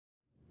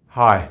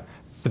Hi,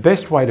 the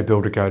best way to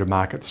build a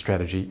go-to-market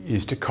strategy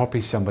is to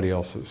copy somebody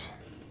else's.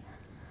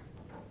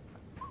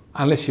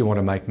 Unless you want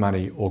to make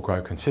money or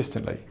grow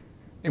consistently,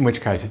 in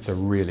which case it's a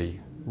really,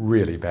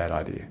 really bad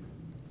idea.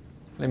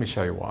 Let me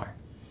show you why.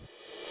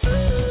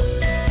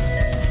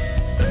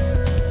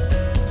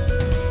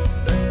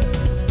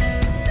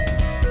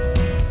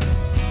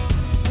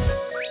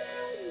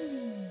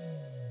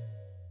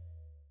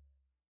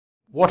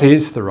 What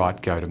is the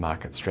right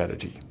go-to-market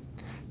strategy?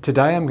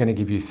 Today I'm going to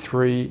give you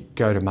 3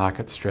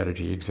 go-to-market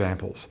strategy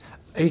examples,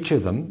 each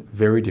of them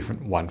very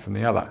different one from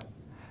the other,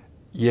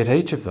 yet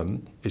each of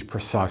them is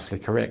precisely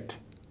correct.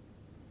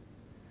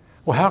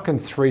 Well, how can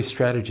 3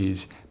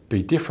 strategies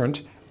be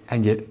different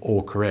and yet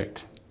all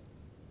correct?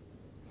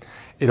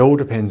 It all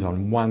depends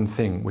on one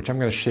thing, which I'm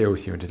going to share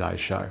with you in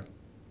today's show.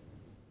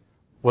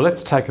 Well,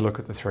 let's take a look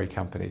at the 3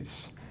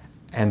 companies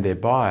and their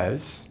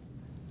buyers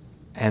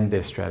and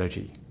their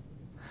strategy.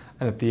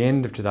 And at the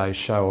end of today's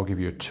show, I'll give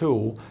you a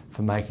tool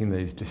for making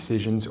these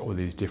decisions or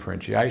these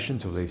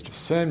differentiations or these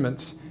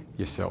discernments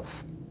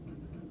yourself.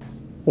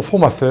 Well, for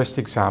my first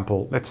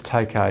example, let's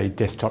take a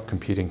desktop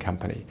computing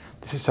company.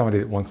 This is somebody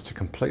that wants to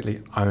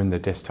completely own the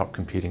desktop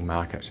computing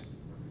market.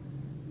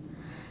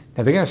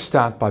 Now, they're going to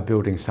start by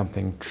building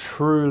something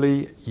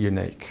truly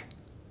unique.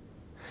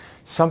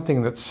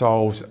 Something that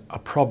solves a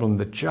problem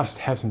that just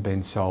hasn't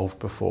been solved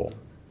before.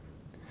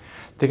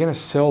 They're going to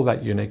sell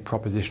that unique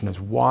proposition as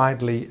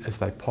widely as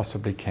they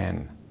possibly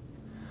can.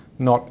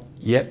 Not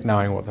yet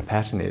knowing what the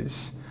pattern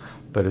is,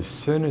 but as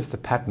soon as the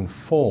pattern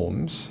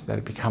forms, that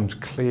it becomes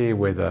clear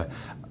where the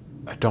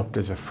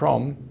adopters are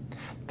from,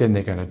 then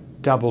they're going to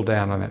double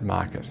down on that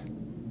market.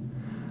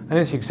 And in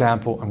this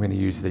example, I'm going to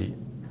use the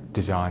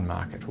design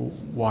market. Well,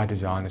 why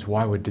designers?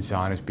 Why would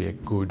designers be a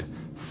good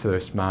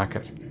first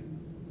market?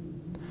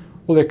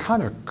 Well, they're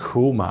kind of a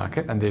cool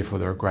market and therefore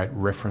they're a great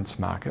reference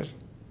market.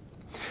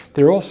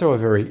 They're also a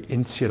very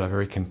insular,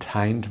 very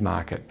contained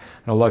market.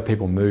 And although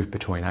people move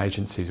between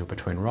agencies or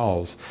between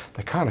roles,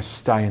 they kind of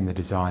stay in the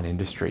design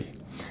industry.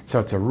 So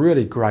it's a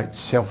really great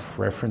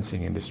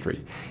self-referencing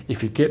industry.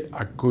 If you get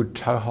a good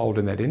toehold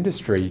in that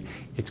industry,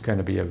 it's going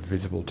to be a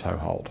visible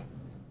toehold.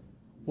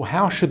 Well,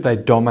 how should they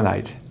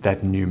dominate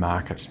that new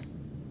market?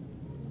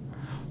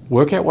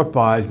 Work out what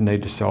buyers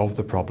need to solve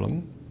the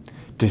problem,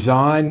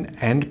 design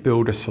and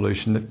build a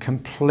solution that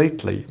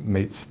completely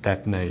meets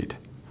that need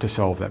to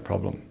solve that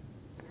problem.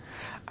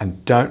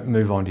 And don't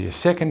move on to your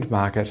second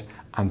market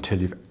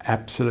until you've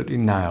absolutely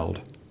nailed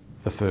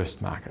the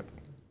first market.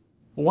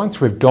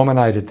 Once we've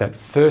dominated that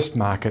first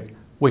market,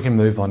 we can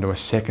move on to a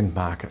second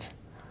market.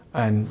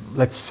 And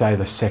let's say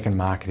the second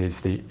market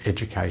is the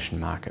education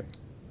market.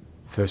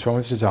 First one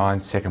was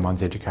design, second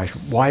one's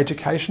education. Why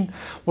education?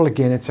 Well,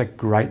 again, it's a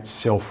great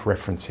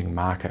self-referencing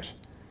market.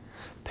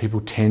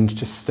 People tend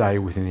to stay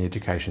within the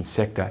education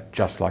sector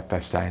just like they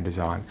stay in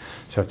design.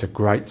 So it's a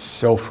great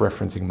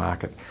self-referencing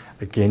market.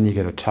 Again, you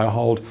get a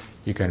toehold,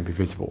 you're going to be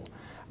visible.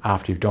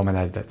 After you've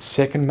dominated that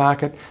second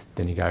market,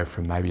 then you go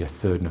from maybe a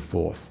third and a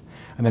fourth,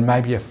 and then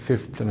maybe a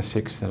fifth and a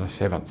sixth and a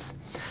seventh.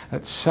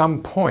 At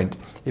some point,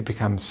 it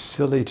becomes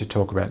silly to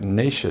talk about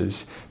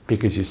niches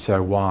because you're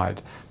so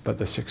wide, but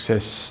the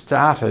success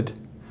started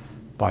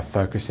by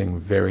focusing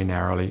very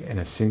narrowly in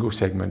a single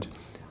segment,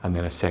 and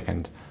then a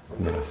second,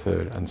 and then a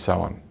third, and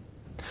so on.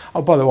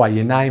 Oh, by the way,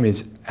 your name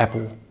is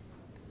Apple,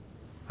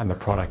 and the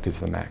product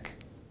is the Mac.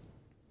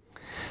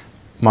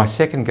 My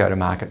second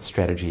go-to-market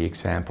strategy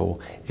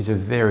example is a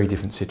very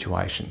different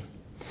situation.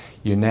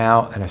 You're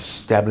now an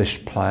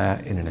established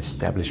player in an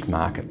established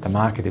market. The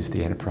market is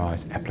the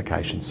enterprise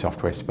application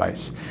software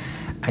space,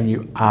 and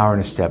you are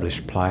an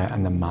established player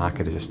and the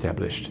market is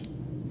established.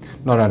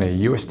 Not only are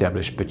you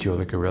established, but you're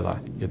the gorilla.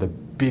 You're the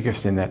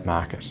biggest in that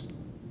market.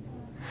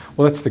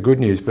 Well, that's the good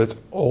news, but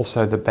it's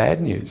also the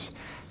bad news.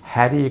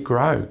 How do you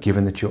grow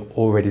given that you're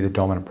already the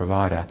dominant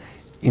provider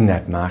in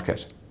that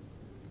market?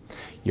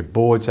 You're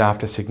bored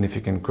after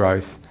significant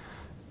growth.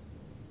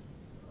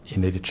 You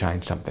need to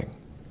change something.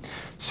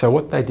 So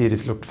what they did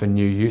is looked for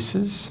new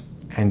uses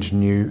and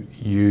new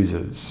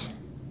users.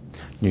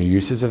 New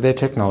users of their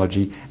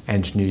technology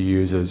and new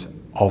users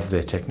of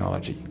their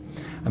technology.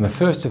 And the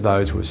first of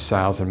those was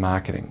sales and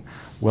marketing.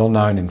 Well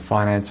known in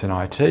finance and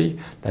IT,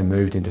 they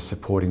moved into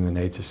supporting the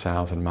needs of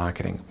sales and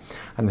marketing.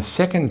 And the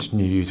second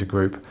new user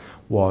group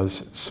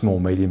was small,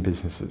 medium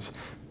businesses.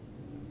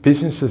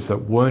 Businesses that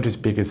weren't as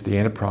big as the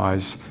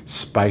enterprise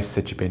space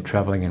that you've been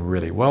travelling in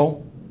really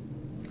well,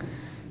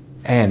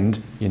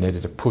 and you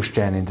needed to push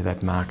down into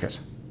that market.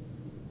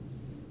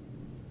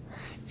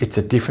 It's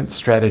a different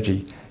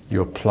strategy.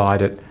 You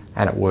applied it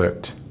and it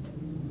worked.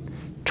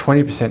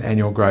 20%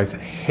 annual growth,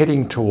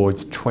 heading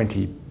towards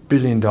 $20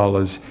 billion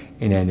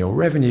in annual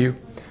revenue,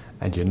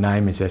 and your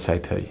name is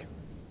SAP.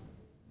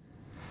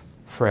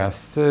 For our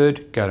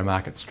third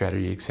go-to-market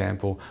strategy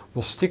example,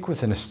 we'll stick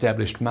with an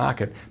established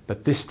market,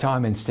 but this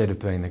time instead of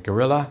being the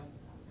gorilla,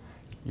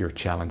 you're a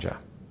challenger.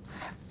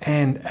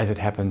 And as it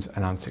happens,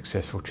 an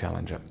unsuccessful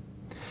challenger.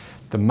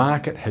 The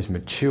market has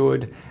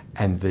matured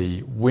and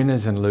the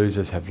winners and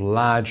losers have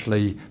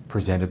largely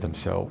presented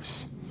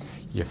themselves.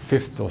 You're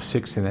fifth or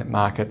sixth in that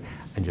market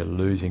and you're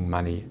losing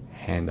money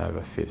hand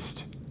over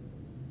fist.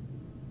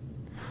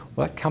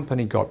 Well, that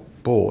company got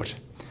bought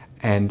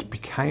and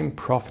became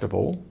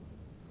profitable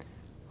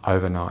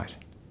overnight,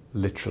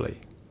 literally.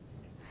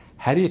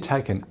 How do you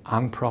take an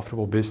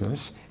unprofitable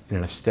business in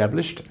an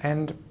established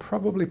and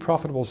probably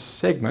profitable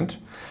segment,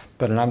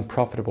 but an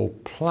unprofitable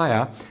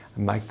player,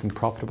 and make them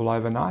profitable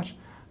overnight?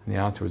 And the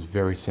answer was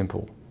very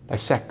simple. They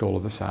sacked all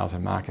of the sales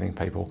and marketing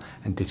people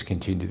and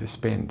discontinued the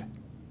spend.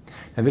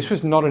 Now, this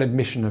was not an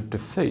admission of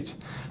defeat,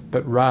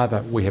 but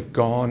rather we have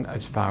gone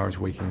as far as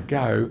we can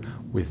go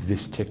with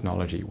this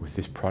technology, with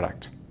this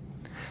product.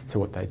 So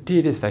what they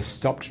did is they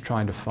stopped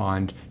trying to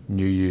find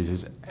new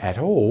users at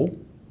all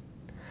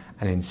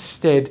and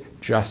instead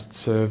just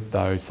served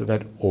those that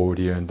they'd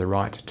already earned the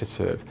right to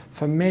serve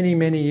for many,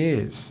 many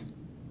years.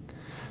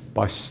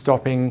 By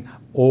stopping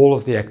all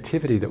of the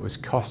activity that was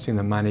costing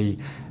them money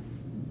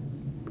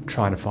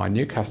trying to find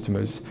new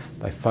customers,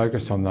 they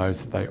focused on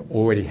those that they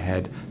already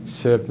had,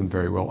 served them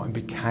very well, and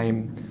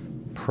became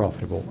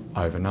profitable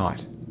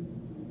overnight.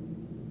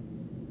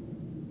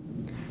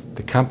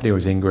 The company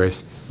was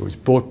Ingress, it was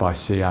bought by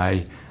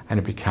CA, and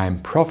it became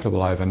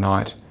profitable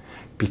overnight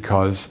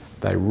because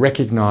they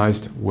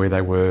recognised where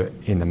they were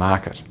in the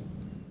market.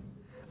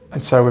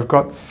 And so we've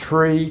got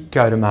three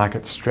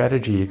go-to-market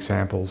strategy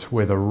examples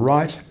where the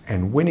right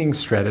and winning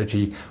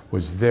strategy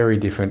was very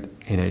different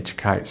in each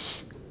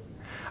case.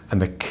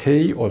 And the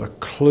key or the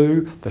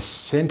clue, the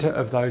centre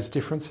of those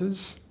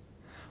differences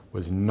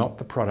was not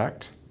the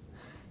product,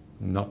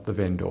 not the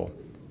vendor,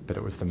 but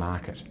it was the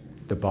market,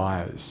 the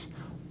buyers.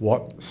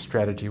 What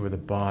strategy were the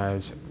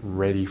buyers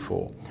ready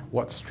for?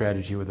 What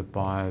strategy were the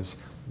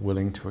buyers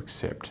willing to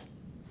accept?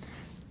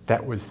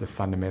 That was the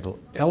fundamental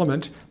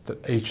element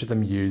that each of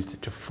them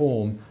used to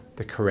form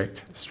the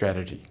correct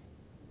strategy.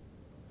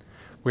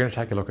 We're going to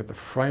take a look at the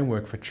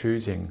framework for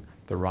choosing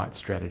the right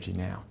strategy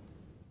now.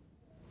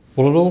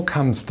 Well, it all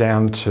comes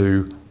down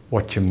to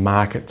what your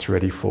market's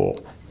ready for.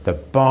 The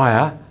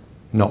buyer,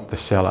 not the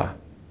seller.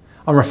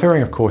 I'm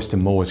referring, of course, to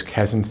Moore's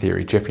chasm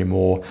theory. Geoffrey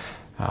Moore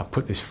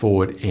put this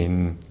forward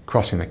in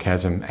Crossing the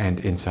Chasm and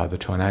Inside the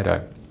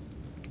Tornado.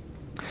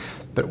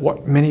 But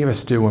what many of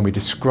us do when we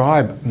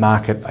describe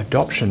market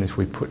adoption is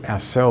we put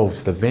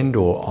ourselves, the vendor,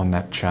 on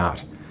that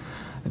chart.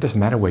 It doesn't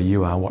matter where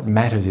you are. What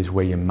matters is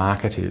where your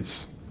market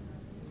is.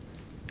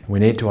 We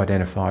need to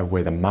identify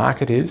where the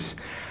market is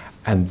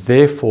and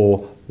therefore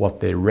what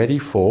they're ready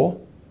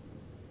for,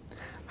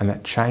 and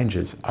that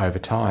changes over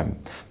time.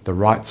 The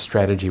right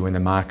strategy when the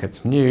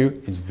market's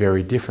new is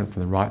very different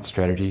from the right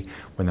strategy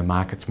when the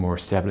market's more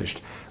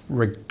established,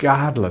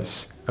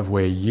 regardless of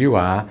where you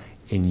are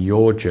in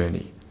your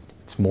journey.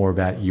 It's more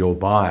about your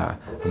buyer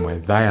and where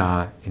they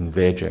are in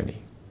their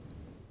journey.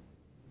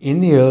 In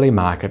the early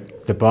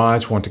market, the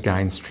buyers want to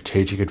gain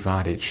strategic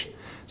advantage.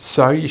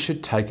 So you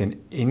should take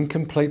an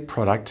incomplete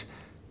product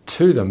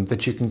to them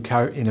that you can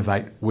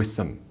co-innovate with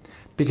them,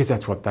 because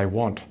that's what they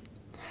want.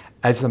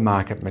 As the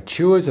market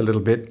matures a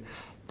little bit,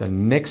 the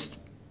next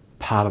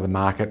part of the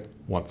market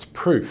wants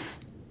proof.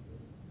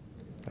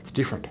 That's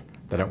different.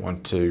 They don't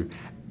want to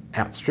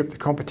outstrip the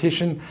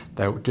competition,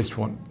 they just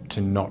want to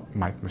not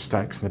make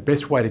mistakes. And the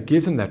best way to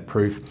give them that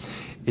proof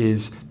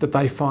is that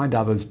they find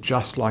others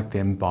just like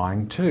them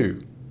buying too.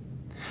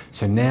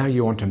 So now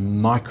you want to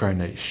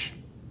micro-niche.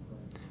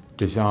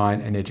 Design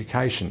and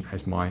education,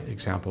 as my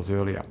examples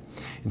earlier.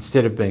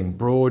 Instead of being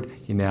broad,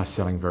 you're now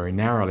selling very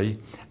narrowly,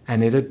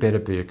 and it had better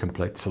be a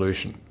complete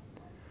solution.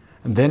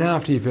 And then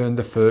after you've earned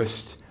the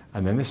first,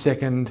 and then the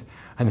second,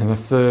 and then the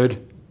third,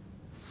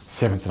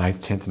 7th and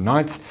 8th, 10th and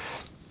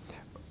 9th,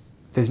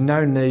 there's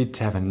no need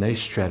to have a niche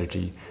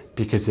strategy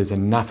because there's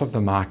enough of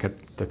the market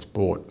that's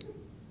bought.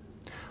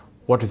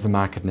 What does the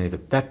market need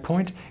at that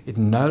point? It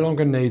no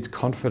longer needs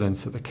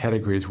confidence that the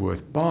category is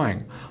worth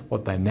buying.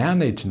 What they now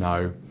need to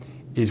know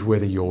is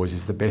whether yours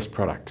is the best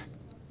product.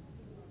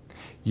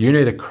 You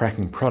need a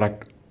cracking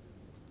product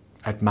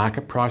at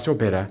market price or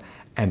better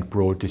and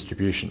broad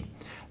distribution.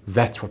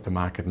 That's what the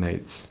market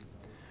needs.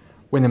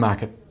 When the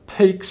market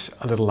peaks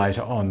a little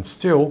later on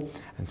still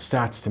and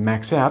starts to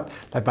max out,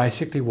 they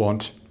basically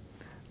want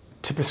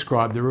to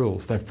prescribe the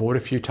rules. They've bought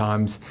a few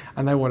times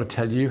and they want to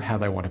tell you how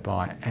they want to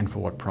buy and for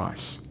what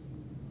price.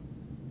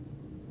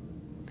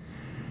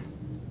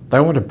 They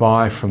want to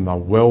buy from a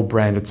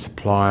well-branded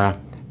supplier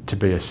to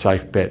be a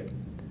safe bet.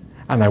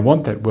 And they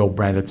want that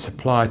well-branded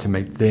supplier to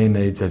meet their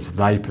needs as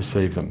they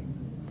perceive them.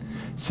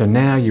 So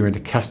now you're into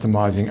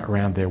customizing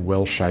around their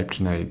well-shaped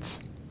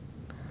needs.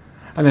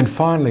 And then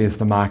finally, as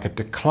the market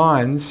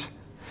declines,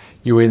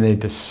 you either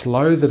need to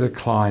slow the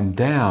decline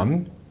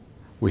down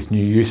with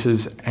new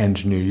uses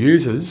and new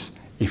users,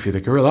 if you're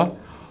the gorilla,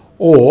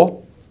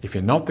 or if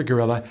you're not the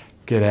gorilla,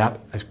 get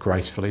out as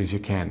gracefully as you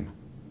can.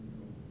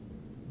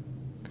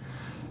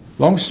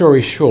 Long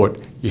story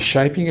short, you're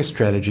shaping a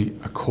strategy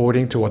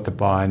according to what the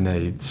buyer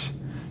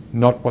needs,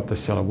 not what the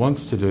seller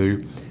wants to do,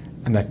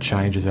 and that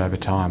changes over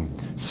time.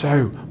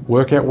 So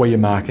work out where your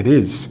market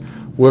is,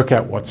 work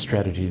out what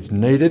strategy is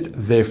needed,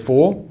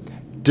 therefore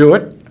do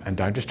it and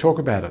don't just talk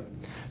about it.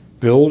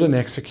 build and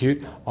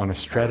execute on a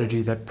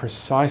strategy that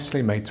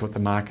precisely meets what the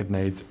market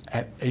needs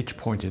at each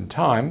point in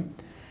time,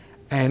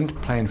 and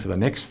plan for the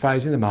next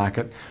phase in the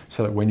market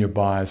so that when your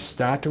buyers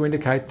start to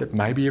indicate that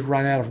maybe you've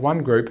run out of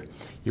one group,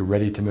 you're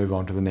ready to move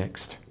on to the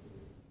next.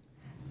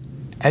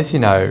 As you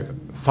know,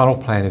 funnel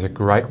plan is a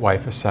great way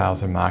for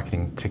sales and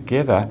marketing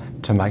together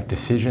to make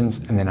decisions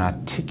and then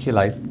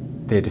articulate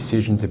their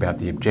decisions about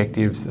the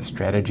objectives, the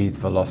strategy, the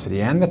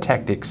velocity and the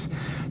tactics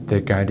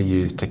they're going to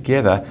use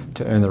together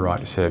to earn the right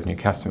to serve new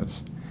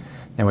customers.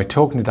 Now we're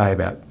talking today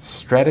about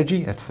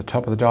strategy, that's the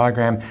top of the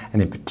diagram,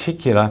 and in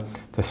particular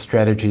the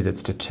strategy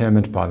that's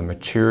determined by the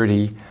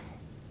maturity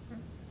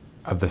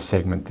of the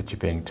segment that you're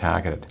being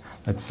targeted.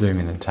 Let's zoom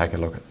in and take a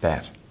look at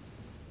that.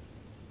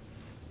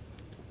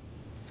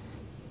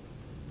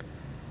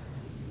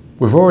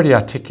 We've already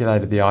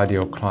articulated the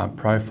ideal client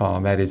profile,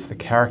 and that is the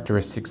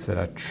characteristics that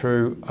are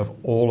true of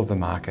all of the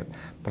market.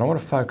 But I want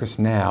to focus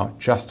now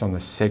just on the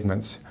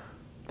segments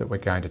that we're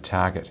going to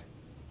target.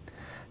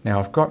 Now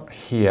I've got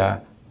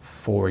here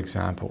 4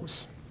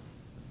 examples.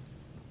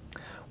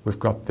 We've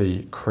got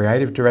the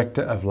creative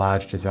director of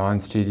large design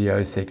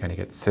studios. They're going to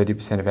get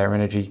 30% of our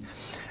energy,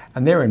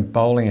 and they're in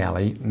bowling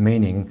alley,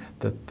 meaning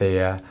that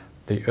the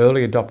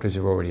early adopters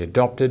have already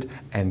adopted,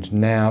 and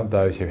now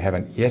those who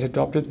haven't yet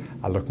adopted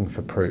are looking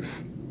for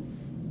proof.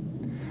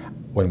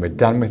 When we're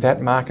done with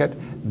that market,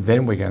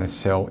 then we're going to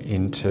sell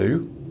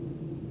into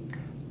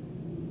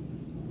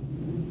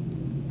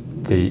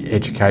the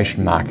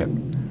education market.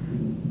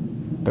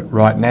 But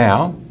right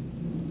now,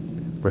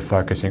 we're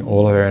focusing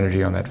all of our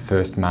energy on that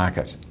first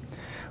market.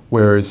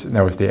 Whereas,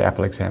 that was the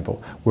Apple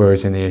example,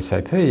 whereas in the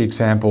SAP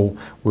example,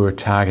 we were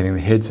targeting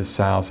the heads of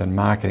sales and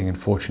marketing in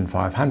Fortune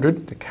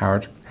 500, the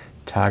current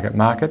target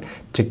market,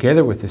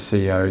 together with the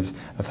CEOs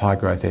of high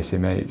growth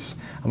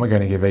SMEs. And we're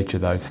going to give each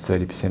of those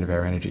 30% of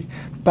our energy.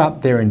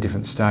 But they're in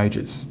different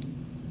stages.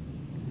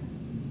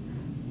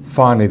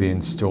 Finally, the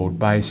installed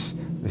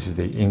base. This is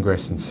the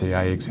Ingress and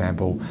CA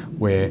example,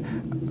 where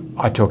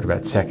I talked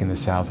about sacking the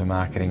sales and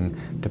marketing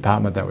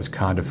department. That was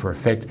kind of for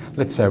effect.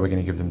 Let's say we're going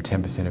to give them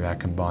 10% of our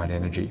combined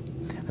energy,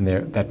 and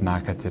that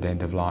market's at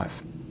end of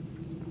life.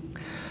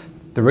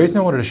 The reason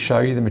I wanted to show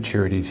you the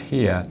maturities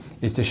here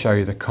is to show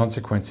you the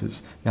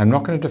consequences. Now, I'm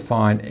not going to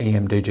define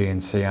EM, DG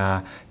and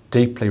CR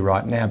deeply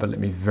right now, but let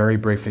me very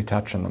briefly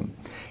touch on them.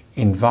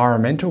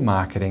 Environmental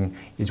marketing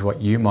is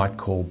what you might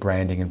call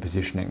branding and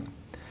positioning.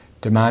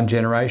 Demand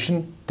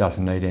generation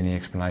doesn't need any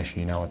explanation.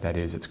 You know what that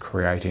is. It's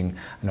creating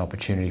an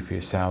opportunity for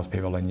your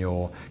salespeople and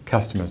your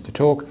customers to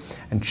talk.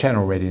 And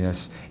channel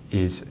readiness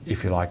is,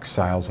 if you like,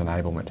 sales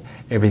enablement.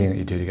 Everything that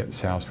you do to get the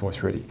sales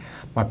force ready.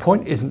 My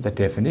point isn't the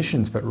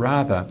definitions, but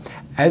rather,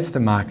 as the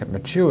market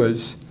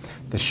matures,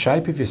 the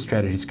shape of your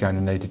strategy is going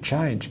to need to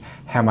change.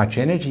 How much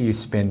energy you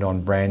spend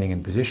on branding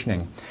and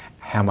positioning,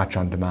 how much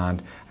on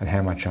demand, and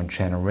how much on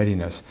channel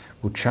readiness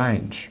will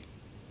change.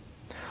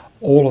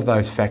 All of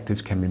those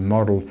factors can be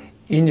modelled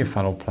in your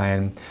funnel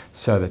plan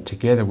so that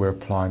together we're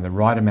applying the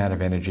right amount of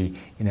energy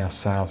in our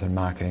sales and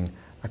marketing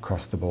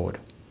across the board.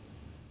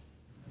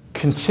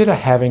 Consider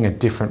having a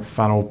different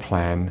funnel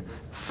plan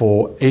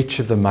for each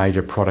of the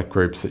major product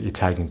groups that you're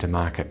taking to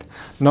market.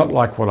 Not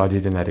like what I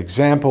did in that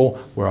example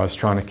where I was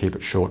trying to keep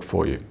it short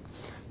for you.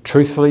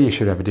 Truthfully, you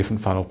should have a different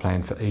funnel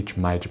plan for each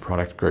major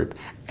product group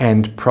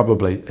and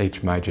probably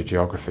each major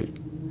geography.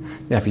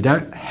 Now, if you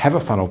don't have a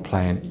funnel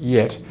plan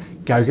yet,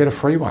 go get a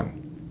free one.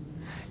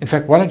 In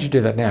fact, why don't you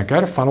do that now?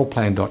 Go to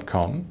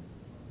funnelplan.com.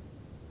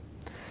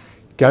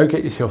 Go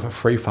get yourself a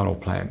free funnel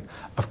plan.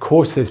 Of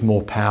course, there's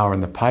more power in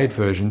the paid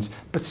versions,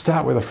 but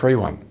start with a free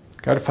one.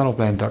 Go to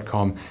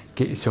funnelplan.com,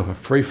 get yourself a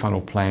free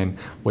funnel plan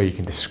where you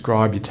can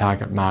describe your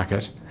target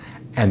market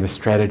and the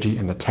strategy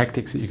and the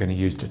tactics that you're going to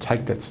use to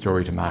take that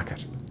story to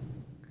market.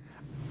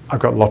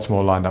 I've got lots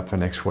more lined up for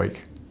next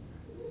week,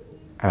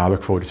 and I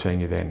look forward to seeing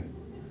you then.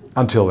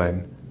 Until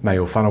then, may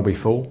your funnel be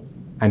full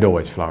and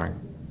always flowing.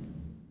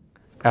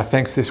 Our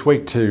thanks this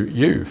week to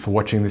you for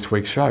watching this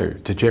week's show,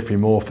 to Jeffrey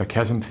Moore for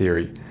Chasm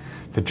Theory,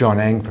 for John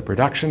Ang for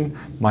production.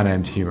 My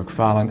name's Hugh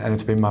McFarlane, and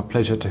it's been my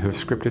pleasure to have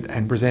scripted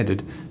and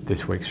presented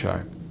this week's show.